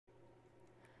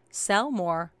Sell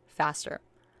more faster.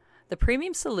 The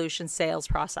Premium Solution Sales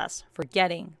Process for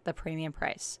Getting the Premium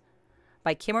Price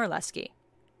by Kim Orlesky.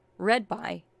 Read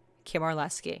by Kim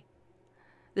Orlesky.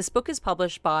 This book is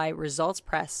published by Results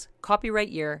Press, copyright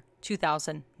year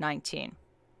 2019.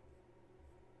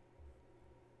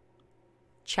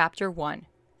 Chapter 1.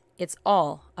 It's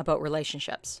all about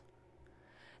relationships.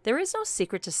 There is no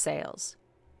secret to sales.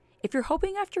 If you're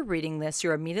hoping after reading this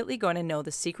you're immediately going to know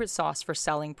the secret sauce for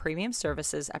selling premium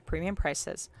services at premium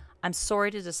prices, I'm sorry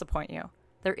to disappoint you.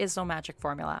 There is no magic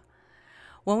formula.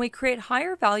 When we create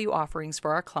higher value offerings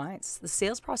for our clients, the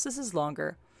sales process is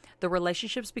longer, the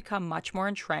relationships become much more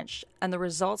entrenched, and the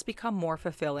results become more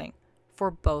fulfilling for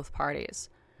both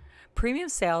parties. Premium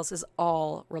sales is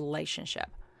all relationship.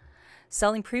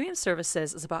 Selling premium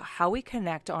services is about how we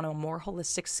connect on a more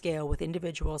holistic scale with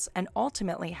individuals and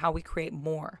ultimately how we create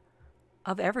more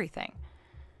of everything.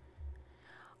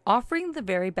 Offering the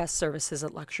very best services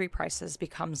at luxury prices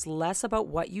becomes less about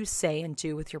what you say and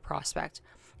do with your prospect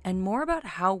and more about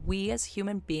how we as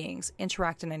human beings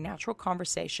interact in a natural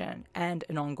conversation and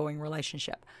an ongoing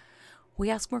relationship.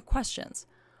 We ask more questions.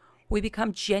 We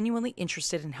become genuinely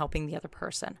interested in helping the other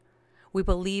person. We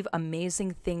believe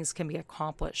amazing things can be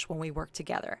accomplished when we work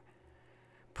together.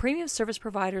 Premium service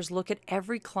providers look at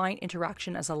every client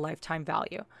interaction as a lifetime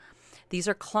value. These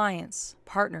are clients,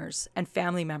 partners, and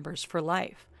family members for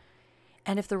life.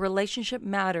 And if the relationship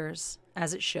matters,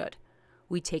 as it should,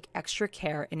 we take extra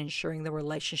care in ensuring the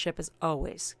relationship is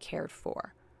always cared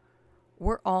for.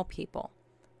 We're all people.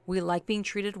 We like being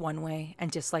treated one way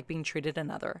and dislike being treated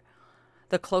another.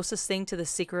 The closest thing to the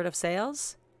secret of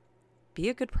sales? Be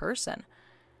a good person.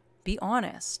 Be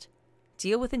honest.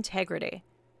 Deal with integrity.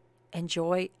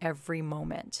 Enjoy every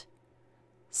moment.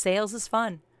 Sales is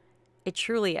fun. It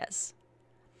truly is.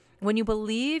 When you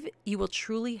believe you will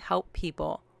truly help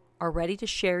people, are ready to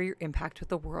share your impact with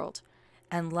the world,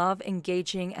 and love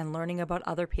engaging and learning about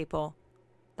other people,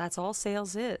 that's all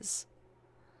sales is.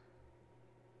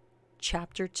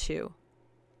 Chapter 2.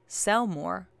 Sell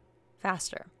more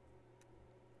faster.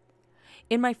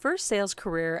 In my first sales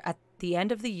career, at the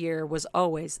end of the year was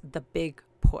always the big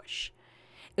push.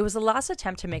 It was the last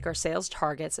attempt to make our sales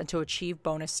targets and to achieve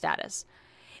bonus status.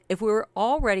 If we were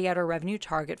already at our revenue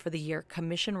target for the year,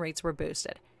 commission rates were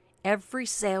boosted. Every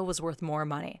sale was worth more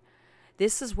money.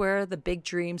 This is where the big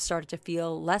dreams started to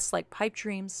feel less like pipe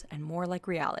dreams and more like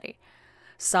reality.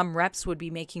 Some reps would be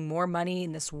making more money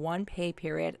in this one pay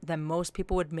period than most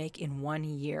people would make in 1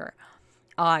 year.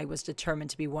 I was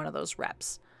determined to be one of those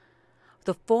reps.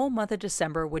 The full month of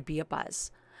December would be a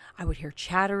buzz. I would hear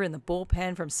chatter in the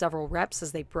bullpen from several reps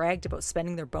as they bragged about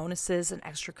spending their bonuses and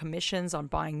extra commissions on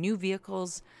buying new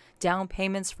vehicles, down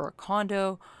payments for a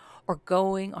condo, or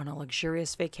going on a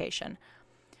luxurious vacation.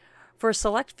 For a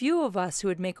select few of us who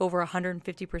would make over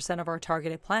 150% of our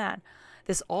targeted plan,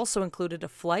 this also included a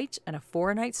flight and a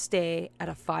 4-night stay at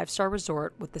a 5-star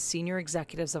resort with the senior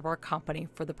executives of our company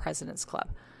for the President's Club.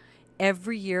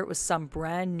 Every year it was some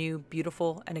brand new,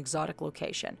 beautiful, and exotic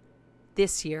location.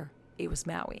 This year, it was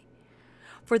Maui.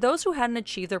 For those who hadn't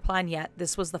achieved their plan yet,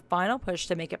 this was the final push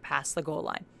to make it past the goal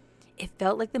line. It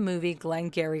felt like the movie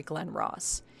Glengarry Glen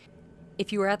Ross.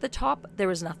 If you were at the top, there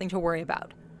was nothing to worry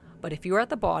about. But if you were at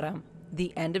the bottom,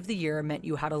 the end of the year meant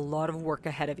you had a lot of work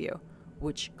ahead of you,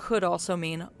 which could also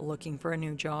mean looking for a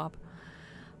new job.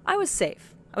 I was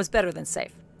safe. I was better than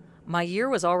safe. My year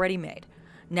was already made.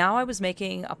 Now I was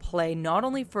making a play not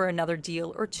only for another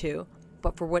deal or two,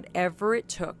 but for whatever it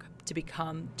took to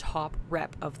become top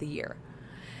rep of the year.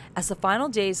 As the final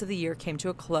days of the year came to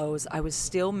a close, I was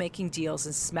still making deals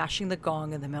and smashing the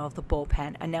gong in the middle of the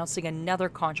bullpen, announcing another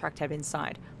contract had been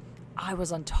signed. I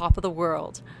was on top of the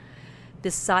world.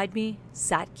 Beside me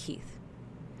sat Keith.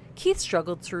 Keith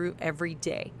struggled through every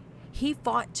day. He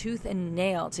fought tooth and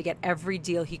nail to get every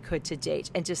deal he could to date,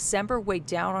 and December weighed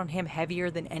down on him heavier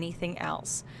than anything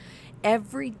else.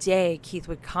 Every day Keith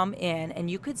would come in and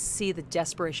you could see the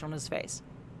desperation on his face.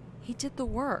 He did the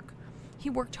work. He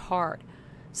worked hard.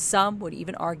 Some would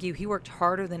even argue he worked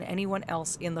harder than anyone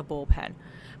else in the bullpen.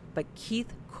 But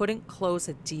Keith couldn't close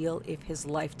a deal if his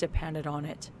life depended on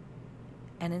it.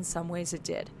 And in some ways it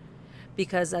did.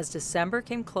 Because as December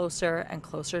came closer and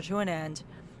closer to an end,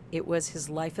 it was his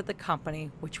life at the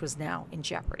company which was now in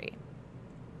jeopardy.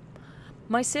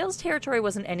 My sales territory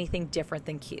wasn't anything different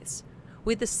than Keith's.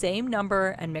 We had the same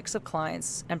number and mix of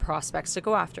clients and prospects to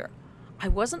go after. I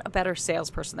wasn't a better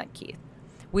salesperson than Keith.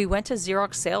 We went to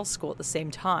Xerox sales school at the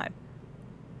same time.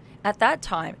 At that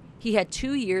time, he had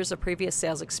 2 years of previous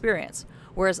sales experience,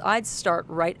 whereas I'd start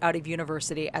right out of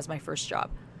university as my first job.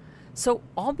 So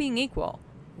all being equal,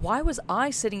 why was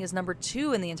I sitting as number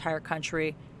 2 in the entire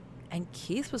country and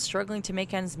Keith was struggling to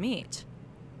make ends meet.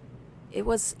 It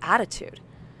was attitude.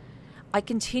 I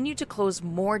continued to close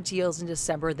more deals in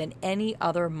December than any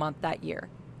other month that year.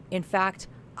 In fact,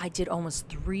 I did almost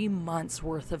 3 months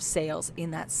worth of sales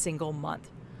in that single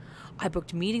month. I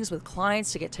booked meetings with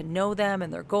clients to get to know them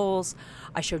and their goals.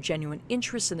 I showed genuine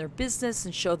interest in their business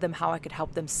and showed them how I could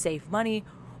help them save money,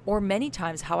 or many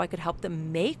times how I could help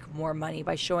them make more money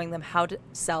by showing them how to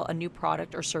sell a new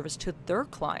product or service to their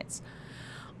clients.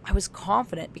 I was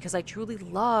confident because I truly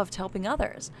loved helping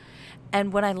others.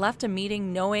 And when I left a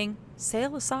meeting knowing,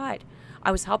 sale aside,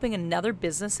 I was helping another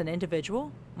business and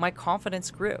individual, my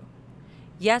confidence grew.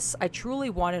 Yes, I truly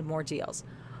wanted more deals,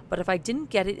 but if I didn't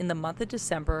get it in the month of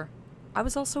December, I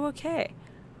was also okay.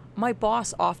 My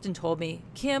boss often told me,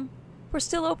 Kim, we're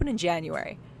still open in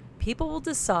January. People will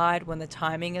decide when the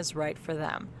timing is right for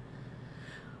them.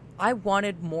 I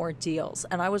wanted more deals,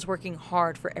 and I was working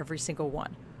hard for every single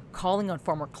one, calling on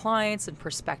former clients and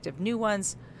prospective new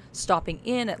ones, stopping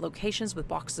in at locations with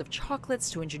boxes of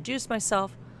chocolates to introduce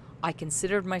myself. I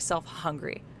considered myself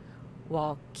hungry,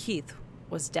 while Keith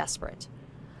was desperate.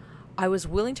 I was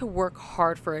willing to work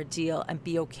hard for a deal and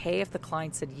be okay if the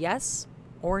client said yes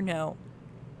or no.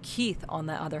 Keith, on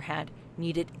the other hand,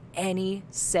 needed any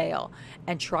sale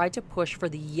and tried to push for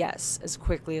the yes as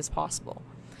quickly as possible.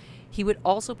 He would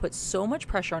also put so much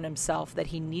pressure on himself that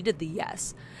he needed the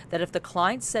yes, that if the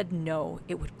client said no,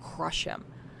 it would crush him.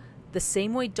 The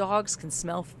same way dogs can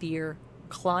smell fear,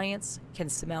 clients can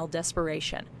smell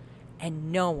desperation,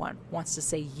 and no one wants to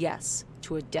say yes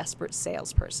to a desperate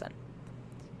salesperson.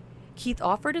 Keith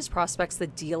offered his prospects the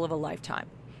deal of a lifetime.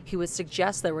 He would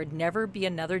suggest there would never be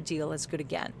another deal as good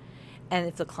again. And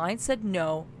if the client said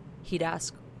no, he'd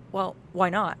ask, well, why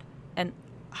not? And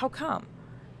how come?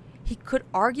 He could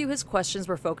argue his questions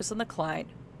were focused on the client,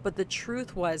 but the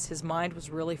truth was his mind was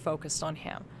really focused on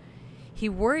him. He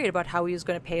worried about how he was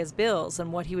going to pay his bills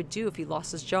and what he would do if he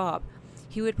lost his job.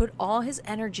 He would put all his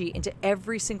energy into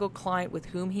every single client with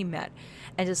whom he met,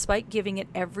 and despite giving it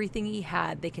everything he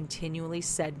had, they continually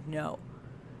said no.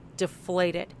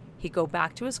 Deflated, he'd go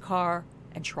back to his car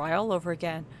and try all over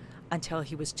again until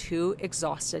he was too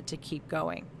exhausted to keep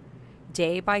going.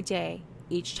 Day by day,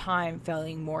 each time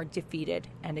feeling more defeated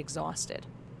and exhausted.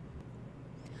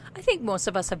 I think most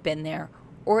of us have been there,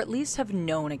 or at least have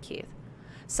known a Keith.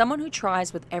 Someone who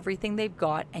tries with everything they've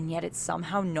got and yet it's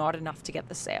somehow not enough to get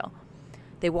the sale.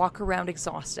 They walk around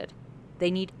exhausted.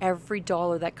 They need every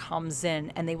dollar that comes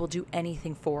in and they will do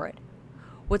anything for it.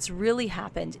 What's really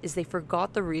happened is they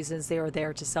forgot the reasons they are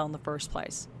there to sell in the first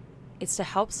place. It's to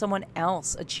help someone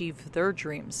else achieve their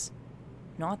dreams,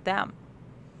 not them.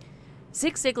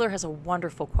 Zig Ziglar has a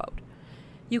wonderful quote.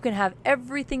 You can have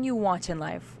everything you want in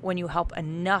life when you help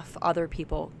enough other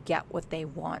people get what they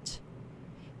want.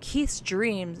 Keith's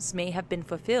dreams may have been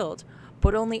fulfilled,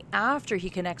 but only after he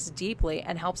connects deeply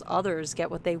and helps others get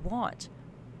what they want.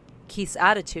 Keith's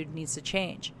attitude needs to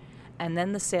change, and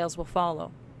then the sales will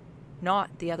follow,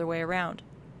 not the other way around.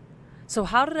 So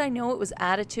how did I know it was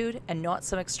attitude and not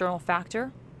some external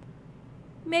factor?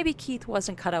 Maybe Keith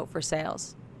wasn't cut out for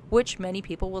sales, which many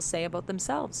people will say about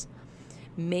themselves.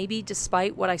 Maybe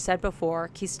despite what I said before,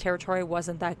 Keith's territory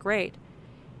wasn't that great.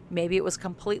 Maybe it was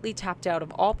completely tapped out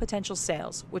of all potential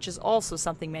sales, which is also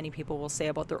something many people will say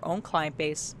about their own client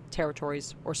base,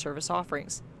 territories, or service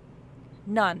offerings.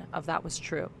 None of that was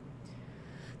true.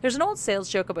 There's an old sales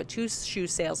joke about 2 shoe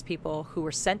salespeople who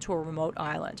were sent to a remote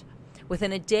island.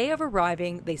 Within a day of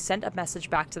arriving, they sent a message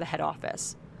back to the head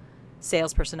office.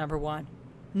 Salesperson number 1,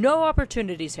 no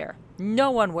opportunities here. No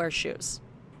one wears shoes.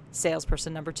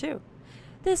 Salesperson number 2,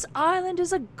 this island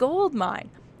is a gold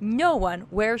mine. No one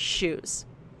wears shoes.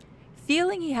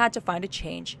 Feeling he had to find a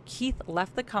change, Keith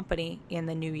left the company in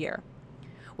the new year.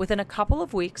 Within a couple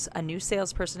of weeks, a new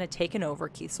salesperson had taken over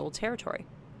Keith's old territory.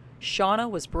 Shauna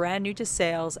was brand new to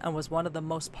sales and was one of the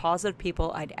most positive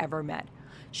people I'd ever met.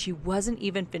 She wasn't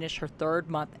even finished her 3rd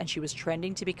month and she was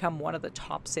trending to become one of the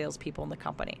top salespeople in the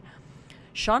company.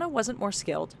 Shauna wasn't more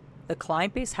skilled. The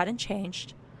client base hadn't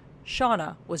changed.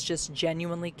 Shauna was just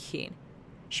genuinely keen.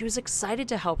 She was excited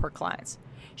to help her clients.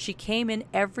 She came in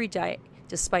every day,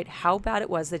 despite how bad it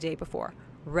was the day before,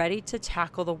 ready to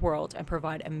tackle the world and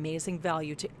provide amazing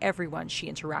value to everyone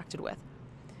she interacted with.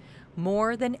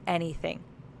 More than anything,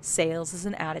 sales is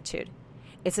an attitude.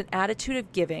 It's an attitude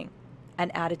of giving,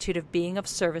 an attitude of being of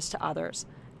service to others,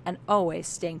 and always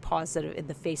staying positive in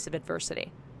the face of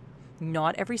adversity.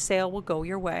 Not every sale will go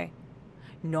your way.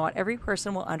 Not every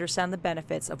person will understand the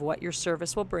benefits of what your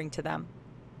service will bring to them.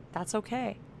 That's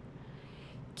okay.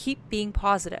 Keep being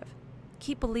positive.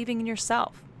 Keep believing in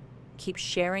yourself. Keep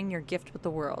sharing your gift with the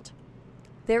world.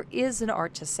 There is an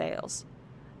art to sales.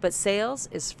 But sales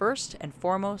is first and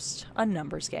foremost a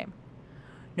numbers game.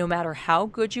 No matter how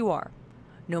good you are,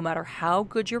 no matter how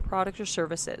good your product or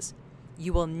service is,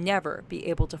 you will never be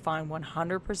able to find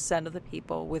 100% of the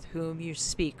people with whom you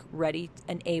speak ready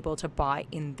and able to buy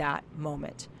in that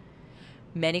moment.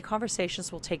 Many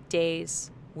conversations will take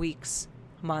days, weeks,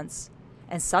 months,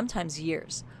 and sometimes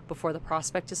years before the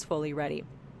prospect is fully ready.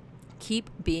 Keep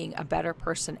being a better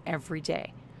person every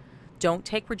day. Don't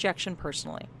take rejection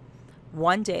personally.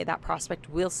 One day that prospect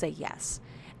will say yes,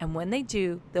 and when they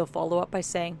do, they'll follow up by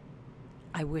saying,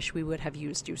 "I wish we would have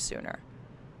used you sooner."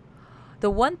 The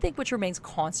one thing which remains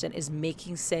constant is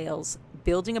making sales,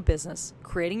 building a business,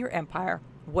 creating your empire,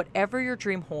 whatever your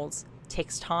dream holds,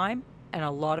 takes time and a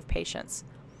lot of patience.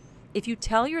 If you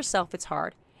tell yourself it's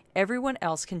hard, everyone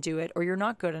else can do it, or you're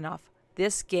not good enough,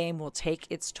 this game will take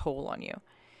its toll on you.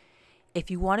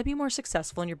 If you want to be more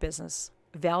successful in your business,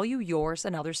 value yours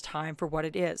and others' time for what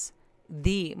it is,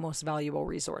 the most valuable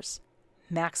resource.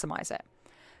 Maximize it.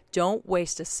 Don't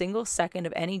waste a single second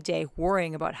of any day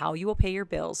worrying about how you will pay your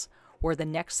bills, where the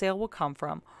next sale will come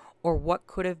from, or what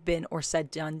could have been or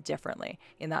said done differently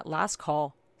in that last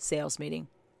call, sales meeting,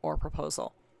 or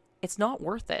proposal. It's not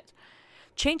worth it.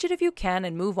 Change it if you can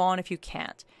and move on if you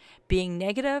can't. Being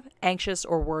negative, anxious,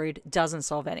 or worried doesn't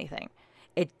solve anything.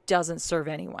 It doesn't serve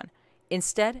anyone.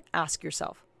 Instead, ask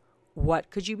yourself, what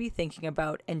could you be thinking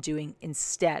about and doing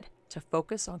instead to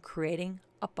focus on creating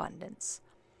abundance?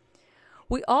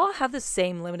 We all have the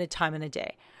same limited time in a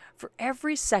day. For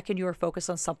every second you are focused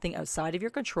on something outside of your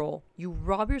control, you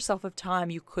rob yourself of time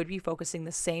you could be focusing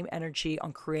the same energy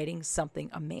on creating something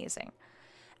amazing.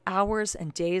 Hours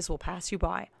and days will pass you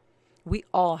by. We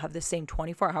all have the same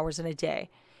 24 hours in a day.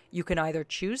 You can either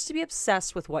choose to be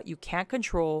obsessed with what you can't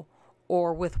control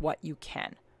or with what you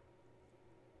can.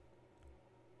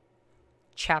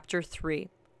 Chapter 3.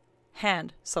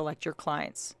 Hand select your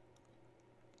clients.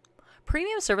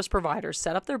 Premium service providers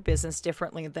set up their business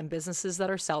differently than businesses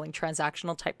that are selling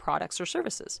transactional type products or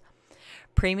services.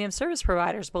 Premium service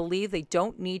providers believe they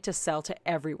don't need to sell to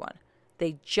everyone.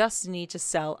 They just need to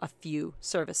sell a few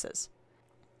services.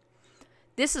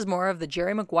 This is more of the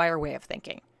Jerry Maguire way of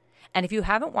thinking. And if you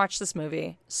haven't watched this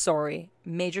movie, sorry,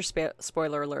 major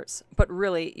spoiler alerts, but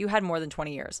really, you had more than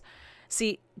 20 years.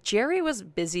 See, Jerry was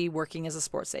busy working as a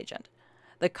sports agent.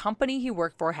 The company he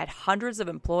worked for had hundreds of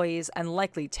employees and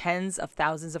likely tens of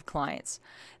thousands of clients.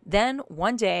 Then,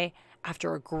 one day,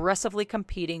 after aggressively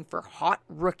competing for hot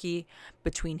rookie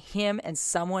between him and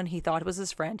someone he thought was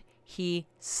his friend, he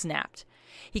snapped.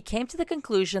 He came to the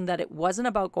conclusion that it wasn't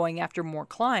about going after more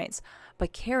clients,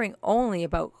 but caring only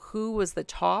about who was the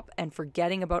top and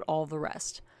forgetting about all the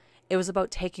rest. It was about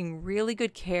taking really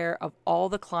good care of all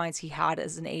the clients he had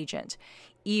as an agent,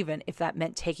 even if that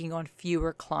meant taking on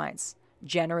fewer clients,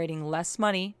 generating less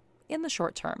money in the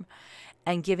short term,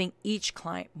 and giving each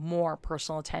client more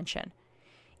personal attention.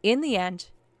 In the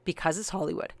end, because it's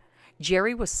Hollywood,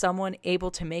 Jerry was someone able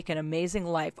to make an amazing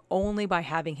life only by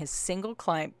having his single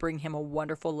client bring him a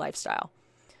wonderful lifestyle.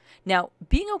 Now,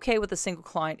 being okay with a single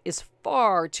client is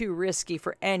far too risky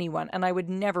for anyone, and I would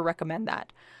never recommend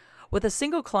that. With a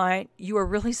single client, you are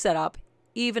really set up,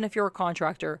 even if you're a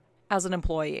contractor, as an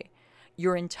employee.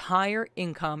 Your entire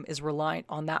income is reliant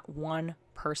on that one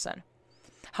person.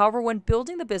 However, when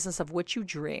building the business of which you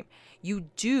dream, you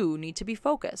do need to be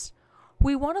focused.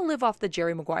 We want to live off the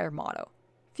Jerry Maguire motto: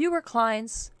 fewer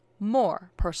clients,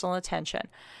 more personal attention.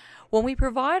 When we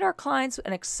provide our clients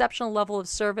an exceptional level of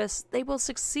service, they will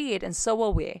succeed, and so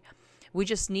will we. We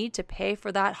just need to pay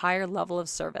for that higher level of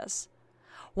service.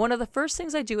 One of the first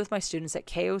things I do with my students at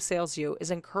KO Sales U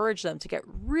is encourage them to get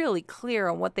really clear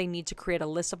on what they need to create a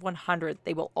list of 100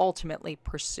 they will ultimately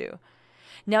pursue.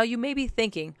 Now you may be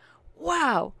thinking,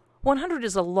 wow, 100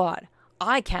 is a lot.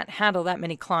 I can't handle that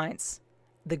many clients.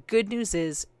 The good news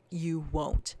is you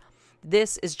won't.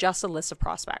 This is just a list of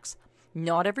prospects.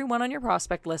 Not everyone on your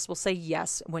prospect list will say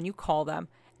yes when you call them,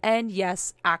 and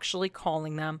yes, actually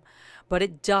calling them, but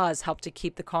it does help to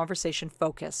keep the conversation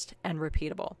focused and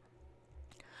repeatable.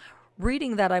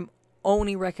 Reading that I'm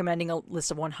only recommending a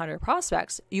list of 100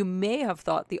 prospects, you may have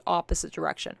thought the opposite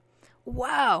direction.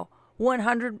 Wow,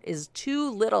 100 is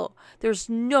too little. There's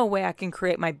no way I can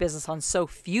create my business on so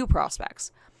few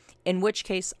prospects. In which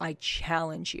case, I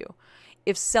challenge you.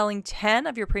 If selling 10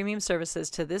 of your premium services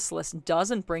to this list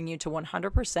doesn't bring you to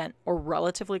 100% or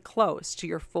relatively close to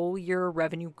your full year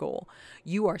revenue goal,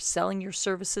 you are selling your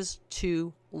services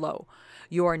too low.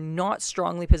 You are not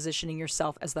strongly positioning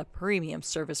yourself as the premium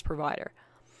service provider.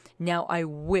 Now, I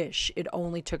wish it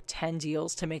only took 10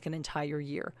 deals to make an entire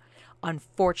year.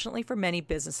 Unfortunately, for many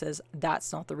businesses,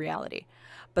 that's not the reality.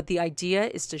 But the idea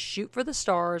is to shoot for the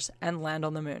stars and land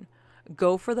on the moon.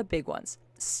 Go for the big ones.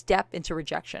 Step into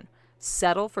rejection.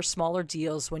 Settle for smaller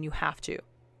deals when you have to.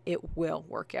 It will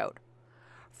work out.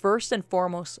 First and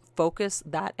foremost, focus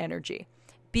that energy.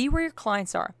 Be where your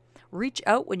clients are. Reach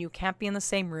out when you can't be in the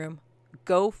same room.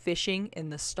 Go fishing in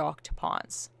the stocked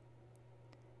ponds.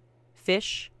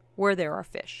 Fish where there are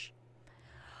fish.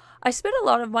 I spend a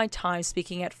lot of my time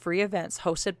speaking at free events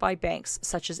hosted by banks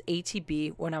such as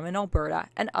ATB when I'm in Alberta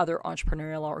and other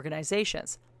entrepreneurial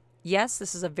organizations. Yes,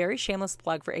 this is a very shameless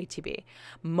plug for ATB.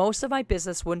 Most of my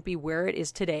business wouldn't be where it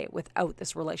is today without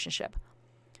this relationship.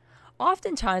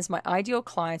 Oftentimes, my ideal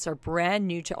clients are brand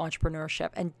new to entrepreneurship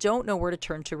and don't know where to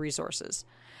turn to resources.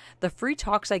 The free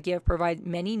talks I give provide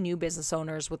many new business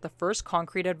owners with the first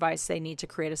concrete advice they need to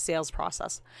create a sales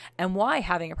process and why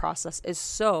having a process is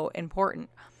so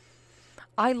important.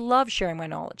 I love sharing my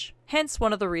knowledge, hence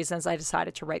one of the reasons I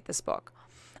decided to write this book.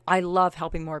 I love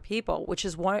helping more people, which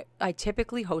is why I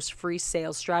typically host free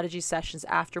sales strategy sessions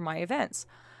after my events.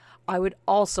 I would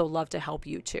also love to help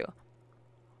you too.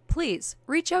 Please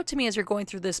reach out to me as you're going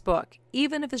through this book,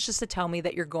 even if it's just to tell me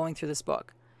that you're going through this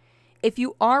book. If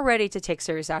you are ready to take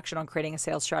serious action on creating a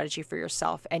sales strategy for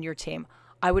yourself and your team,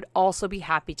 I would also be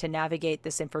happy to navigate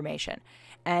this information,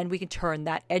 and we can turn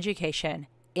that education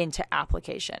into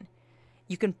application.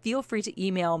 You can feel free to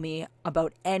email me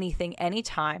about anything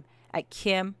anytime at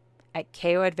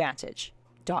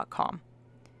kim@koadvantage.com.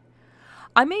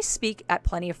 I may speak at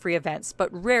plenty of free events,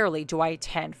 but rarely do I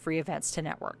attend free events to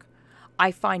network.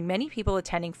 I find many people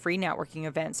attending free networking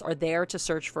events are there to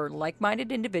search for like-minded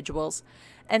individuals,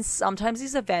 and sometimes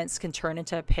these events can turn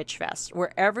into a pitch fest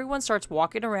where everyone starts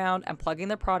walking around and plugging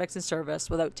their products and service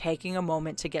without taking a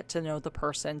moment to get to know the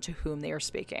person to whom they are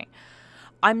speaking.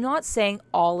 I'm not saying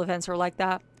all events are like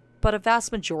that, but a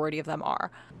vast majority of them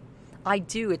are. I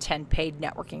do attend paid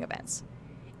networking events.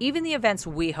 Even the events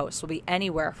we host will be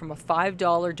anywhere from a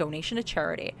 $5 donation to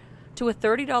charity to a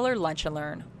 $30 lunch and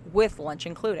learn with lunch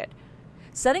included.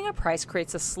 Setting a price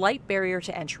creates a slight barrier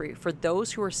to entry for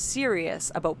those who are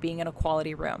serious about being in a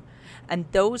quality room and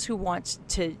those who want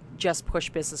to just push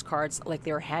business cards like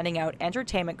they were handing out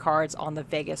entertainment cards on the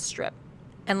Vegas Strip.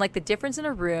 And like the difference in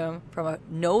a room from a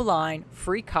no-line,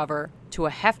 free cover to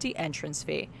a hefty entrance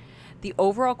fee, the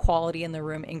overall quality in the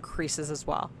room increases as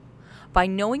well. By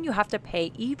knowing you have to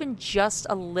pay even just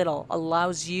a little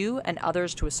allows you and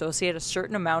others to associate a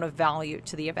certain amount of value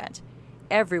to the event.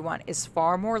 Everyone is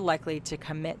far more likely to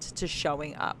commit to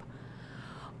showing up.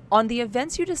 On the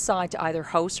events you decide to either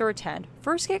host or attend,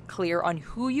 first get clear on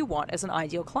who you want as an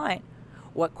ideal client.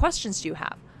 What questions do you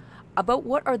have? About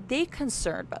what are they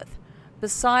concerned with?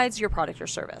 Besides your product or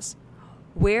service,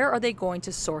 where are they going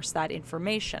to source that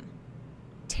information?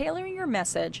 Tailoring your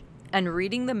message and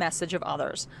reading the message of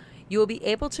others, you will be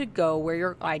able to go where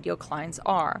your ideal clients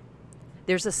are.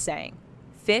 There's a saying,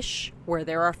 fish where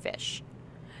there are fish.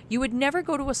 You would never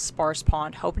go to a sparse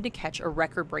pond hoping to catch a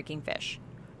record-breaking fish,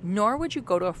 nor would you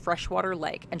go to a freshwater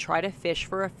lake and try to fish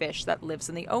for a fish that lives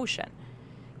in the ocean.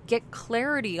 Get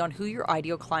clarity on who your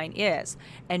ideal client is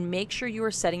and make sure you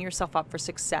are setting yourself up for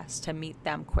success to meet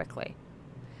them quickly.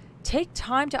 Take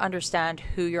time to understand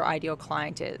who your ideal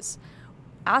client is.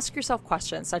 Ask yourself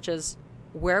questions such as,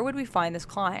 where would we find this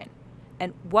client?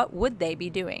 And what would they be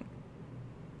doing?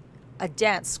 A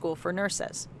dance school for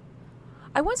nurses.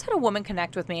 I once had a woman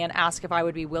connect with me and ask if I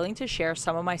would be willing to share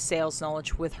some of my sales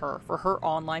knowledge with her for her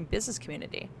online business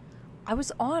community. I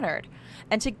was honored,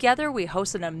 and together we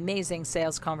hosted an amazing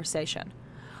sales conversation.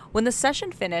 When the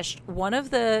session finished, one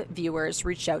of the viewers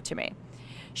reached out to me.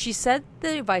 She said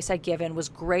the advice I'd given was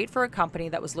great for a company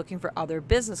that was looking for other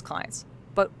business clients.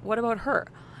 But what about her?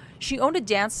 She owned a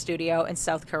dance studio in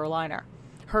South Carolina.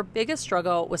 Her biggest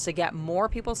struggle was to get more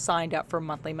people signed up for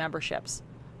monthly memberships.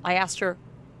 I asked her,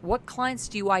 what clients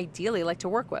do you ideally like to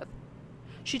work with?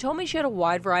 She told me she had a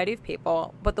wide variety of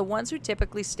people, but the ones who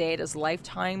typically stayed as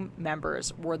lifetime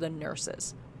members were the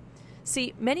nurses.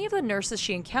 See, many of the nurses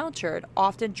she encountered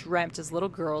often dreamt as little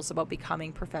girls about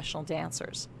becoming professional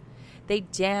dancers. They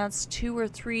danced 2 or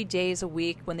 3 days a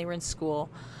week when they were in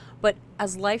school, but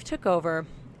as life took over,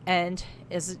 and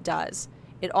as it does,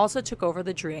 it also took over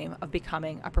the dream of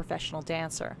becoming a professional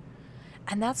dancer.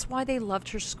 And that's why they loved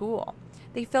her school.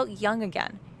 They felt young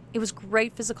again. It was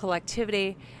great physical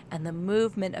activity, and the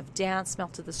movement of dance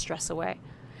melted the stress away.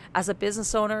 As a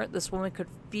business owner, this woman could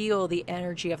feel the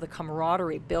energy of the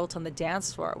camaraderie built on the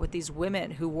dance floor with these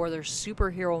women who wore their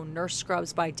superhero nurse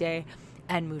scrubs by day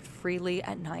and moved freely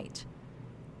at night.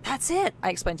 That's it,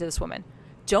 I explained to this woman.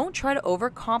 Don't try to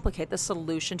overcomplicate the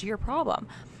solution to your problem.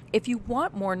 If you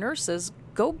want more nurses,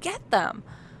 Go get them.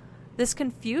 This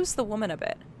confused the woman a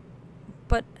bit.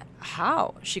 But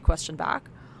how? She questioned back.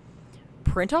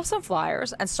 Print off some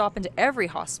flyers and stop into every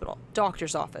hospital,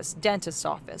 doctor's office, dentist's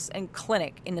office, and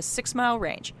clinic in a 6-mile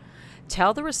range.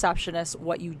 Tell the receptionist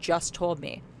what you just told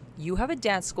me. You have a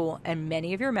dance school, and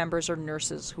many of your members are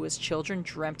nurses who as children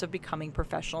dreamt of becoming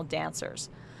professional dancers.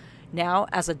 Now,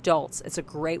 as adults, it's a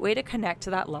great way to connect to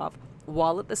that love,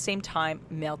 while at the same time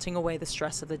melting away the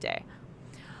stress of the day.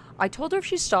 I told her if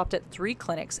she stopped at 3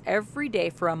 clinics every day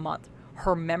for a month,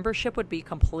 her membership would be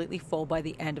completely full by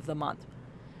the end of the month.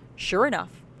 Sure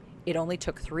enough, it only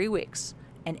took 3 weeks,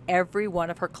 and every one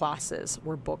of her classes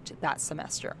were booked that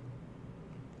semester.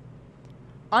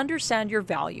 Understand your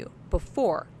value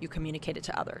before you communicate it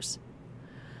to others.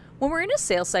 When we're in a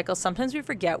sales cycle, sometimes we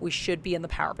forget we should be in the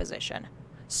power position.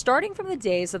 Starting from the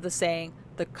days of the saying,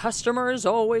 "The customer is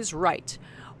always right,"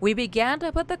 we began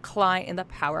to put the client in the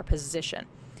power position.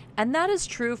 And that is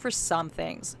true for some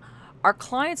things. Our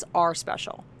clients are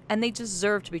special, and they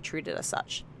deserve to be treated as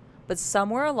such. But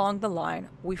somewhere along the line,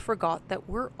 we forgot that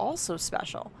we're also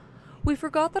special. We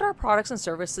forgot that our products and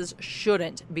services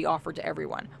shouldn't be offered to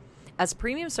everyone. As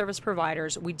premium service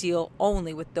providers, we deal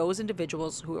only with those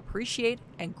individuals who appreciate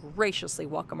and graciously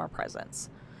welcome our presence.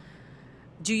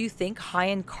 Do you think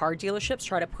high-end car dealerships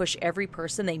try to push every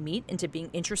person they meet into being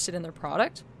interested in their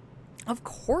product? Of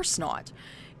course not.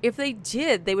 If they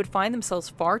did, they would find themselves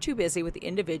far too busy with the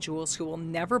individuals who will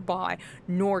never buy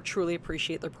nor truly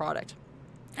appreciate their product.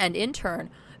 And in turn,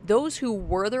 those who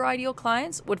were their ideal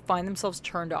clients would find themselves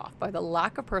turned off by the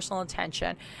lack of personal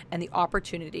attention and the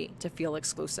opportunity to feel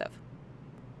exclusive.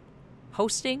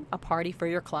 Hosting a party for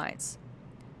your clients.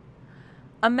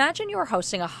 Imagine you are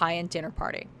hosting a high-end dinner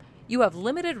party. You have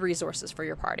limited resources for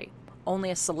your party, only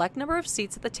a select number of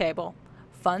seats at the table,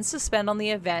 funds to spend on the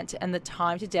event, and the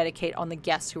time to dedicate on the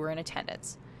guests who are in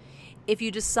attendance. If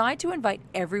you decide to invite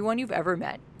everyone you've ever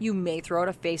met, you may throw out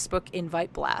a Facebook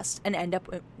invite blast and end up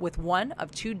with one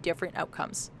of 2 different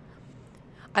outcomes.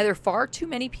 Either far too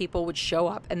many people would show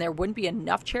up and there wouldn't be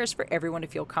enough chairs for everyone to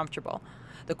feel comfortable.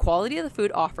 The quality of the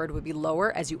food offered would be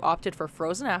lower as you opted for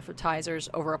frozen appetizers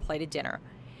over a plated dinner.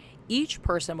 Each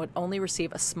person would only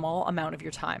receive a small amount of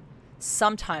your time,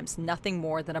 sometimes nothing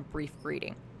more than a brief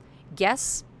greeting.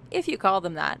 Guests, if you call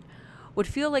them that, would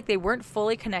feel like they weren't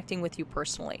fully connecting with you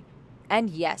personally. And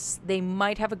yes, they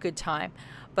might have a good time,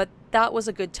 but that was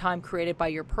a good time created by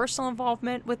your personal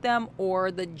involvement with them or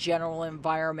the general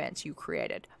environment you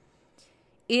created.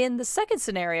 In the second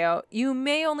scenario, you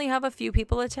may only have a few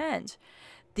people attend.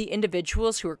 The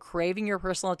individuals who are craving your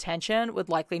personal attention would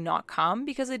likely not come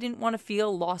because they didn't want to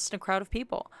feel lost in a crowd of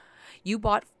people. You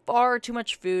bought far too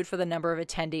much food for the number of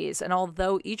attendees, and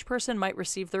although each person might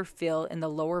receive their fill in the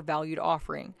lower valued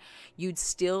offering, you'd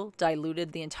still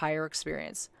diluted the entire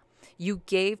experience. You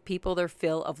gave people their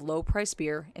fill of low-priced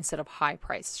beer instead of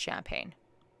high-priced champagne.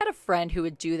 I had a friend who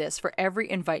would do this for every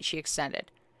invite she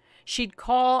extended. She'd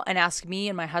call and ask me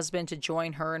and my husband to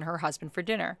join her and her husband for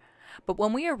dinner. But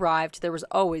when we arrived, there was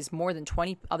always more than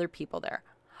 20 other people there.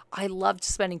 I loved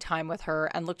spending time with her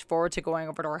and looked forward to going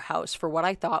over to her house for what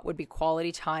I thought would be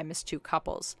quality time as 2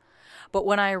 couples. But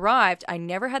when I arrived, I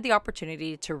never had the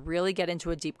opportunity to really get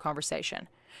into a deep conversation.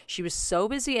 She was so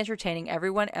busy entertaining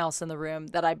everyone else in the room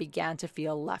that I began to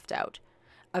feel left out.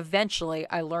 Eventually,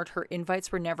 I learned her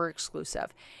invites were never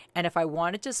exclusive, and if I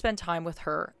wanted to spend time with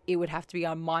her, it would have to be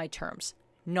on my terms,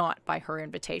 not by her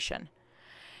invitation.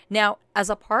 Now, as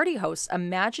a party host,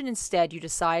 imagine instead you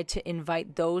decide to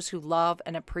invite those who love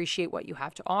and appreciate what you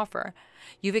have to offer.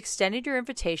 You've extended your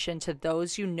invitation to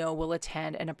those you know will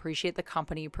attend and appreciate the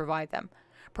company you provide them.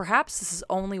 Perhaps this is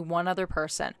only one other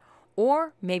person,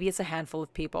 or maybe it's a handful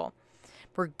of people.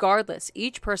 Regardless,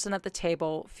 each person at the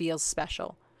table feels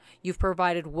special. You've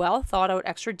provided well thought out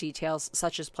extra details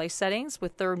such as place settings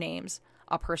with their names,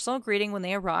 a personal greeting when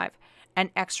they arrive, and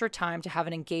extra time to have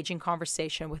an engaging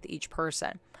conversation with each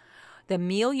person. The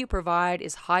meal you provide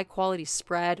is high quality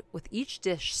spread with each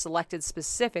dish selected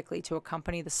specifically to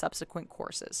accompany the subsequent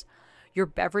courses. Your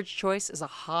beverage choice is a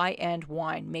high-end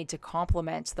wine made to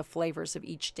complement the flavors of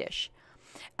each dish.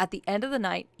 At the end of the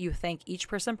night, you thank each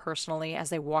person personally as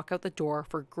they walk out the door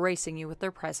for gracing you with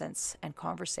their presence and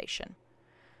conversation.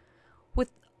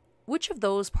 With which of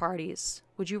those parties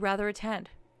would you rather attend?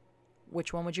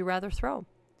 Which one would you rather throw?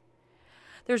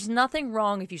 There's nothing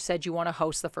wrong if you said you want to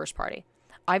host the first party.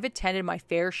 I've attended my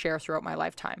fair share throughout my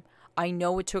lifetime. I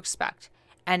know what to expect.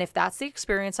 And if that's the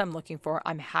experience I'm looking for,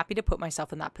 I'm happy to put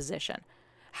myself in that position.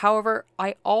 However,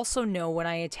 I also know when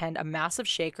I attend a massive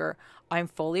shaker, I'm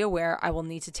fully aware I will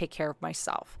need to take care of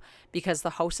myself because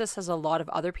the hostess has a lot of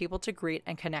other people to greet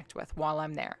and connect with while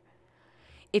I'm there.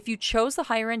 If you chose the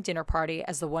higher-end dinner party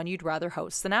as the one you'd rather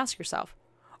host, then ask yourself,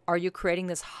 are you creating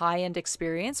this high-end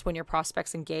experience when your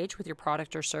prospects engage with your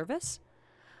product or service?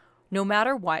 No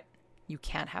matter what, you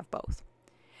can't have both.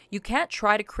 You can't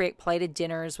try to create plated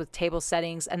dinners with table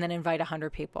settings and then invite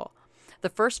 100 people. The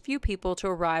first few people to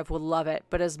arrive will love it,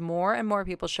 but as more and more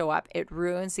people show up, it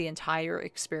ruins the entire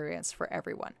experience for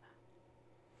everyone.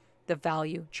 The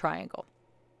value triangle.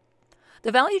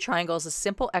 The value triangle is a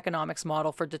simple economics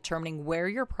model for determining where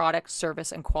your product,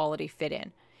 service, and quality fit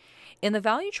in. In the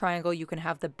value triangle, you can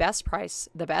have the best price,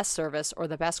 the best service, or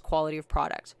the best quality of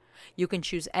product. You can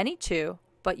choose any two,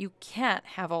 but you can't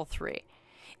have all three.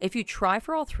 If you try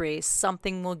for all three,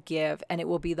 something will give, and it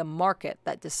will be the market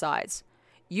that decides.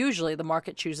 Usually, the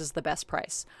market chooses the best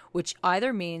price, which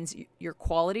either means your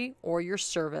quality or your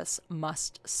service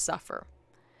must suffer.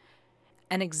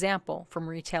 An example from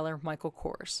retailer Michael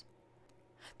Kors.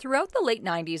 Throughout the late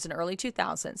 90s and early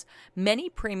 2000s, many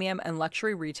premium and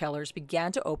luxury retailers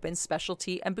began to open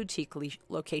specialty and boutique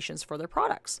locations for their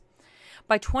products.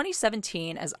 By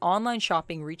 2017, as online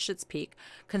shopping reached its peak,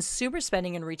 consumer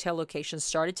spending in retail locations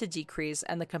started to decrease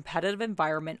and the competitive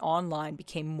environment online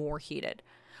became more heated.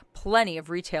 Plenty of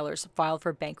retailers filed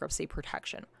for bankruptcy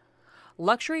protection.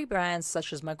 Luxury brands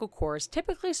such as Michael Kors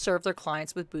typically serve their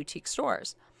clients with boutique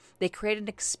stores. They create an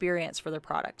experience for their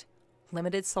product,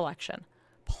 limited selection,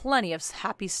 plenty of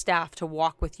happy staff to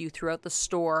walk with you throughout the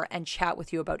store and chat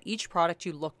with you about each product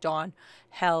you looked on,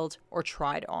 held, or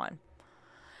tried on.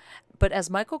 But as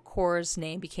Michael Kors'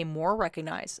 name became more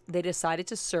recognized, they decided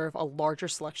to serve a larger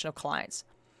selection of clients.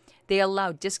 They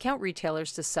allowed discount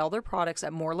retailers to sell their products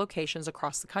at more locations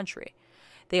across the country.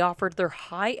 They offered their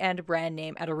high-end brand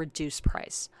name at a reduced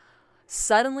price.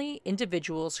 Suddenly,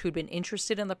 individuals who'd been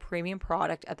interested in the premium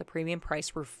product at the premium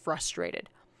price were frustrated.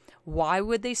 Why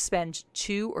would they spend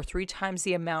 2 or 3 times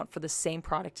the amount for the same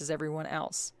product as everyone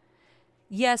else?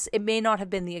 Yes, it may not have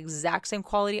been the exact same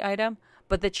quality item,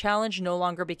 but the challenge no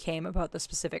longer became about the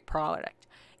specific product.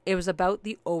 It was about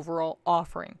the overall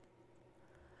offering.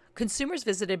 Consumers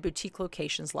visited boutique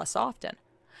locations less often.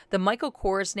 The Michael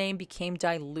Kors name became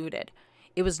diluted.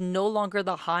 It was no longer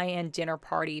the high-end dinner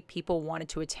party people wanted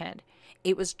to attend.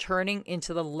 It was turning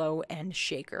into the low-end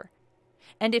shaker.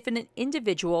 And if an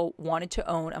individual wanted to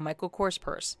own a Michael Kors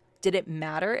purse, did it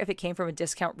matter if it came from a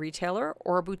discount retailer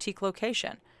or a boutique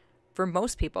location? For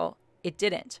most people, it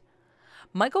didn't.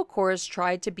 Michael Kors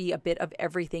tried to be a bit of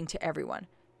everything to everyone.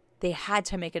 They had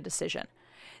to make a decision.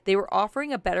 They were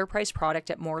offering a better priced product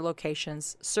at more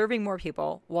locations, serving more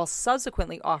people, while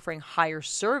subsequently offering higher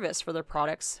service for their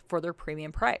products for their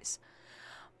premium price.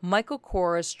 Michael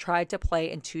Kors tried to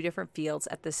play in 2 different fields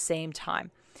at the same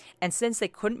time, and since they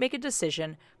couldn't make a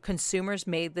decision, consumers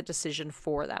made the decision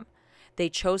for them. They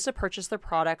chose to purchase their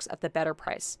products at the better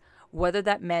price, whether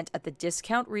that meant at the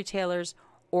discount retailers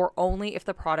or only if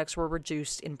the products were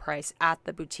reduced in price at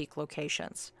the boutique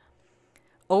locations.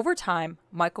 Over time,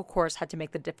 Michael Kors had to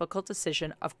make the difficult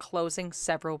decision of closing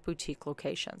several boutique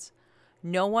locations.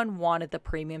 No one wanted the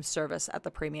premium service at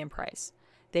the premium price.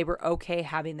 They were okay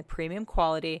having the premium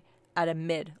quality at a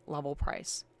mid-level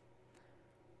price.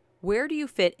 Where do you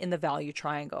fit in the value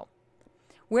triangle?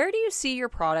 Where do you see your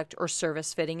product or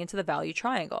service fitting into the value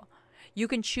triangle? You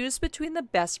can choose between the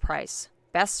best price,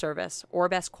 best service, or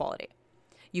best quality.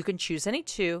 You can choose any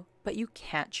 2, but you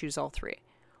can't choose all 3.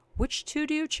 Which 2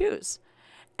 do you choose?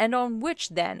 And on which,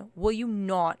 then, will you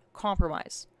not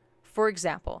compromise? For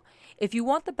example, if you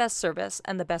want the best service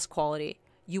and the best quality,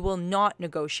 you will not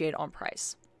negotiate on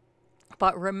price.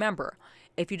 But remember,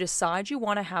 if you decide you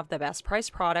want to have the best price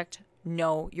product,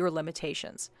 know your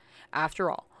limitations. After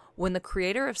all, when the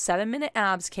creator of 7-Minute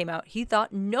Abs came out, he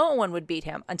thought no one would beat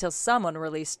him until someone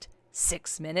released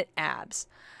 6-Minute Abs.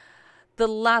 The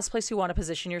last place you want to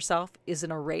position yourself is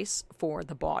in a race for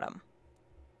the bottom.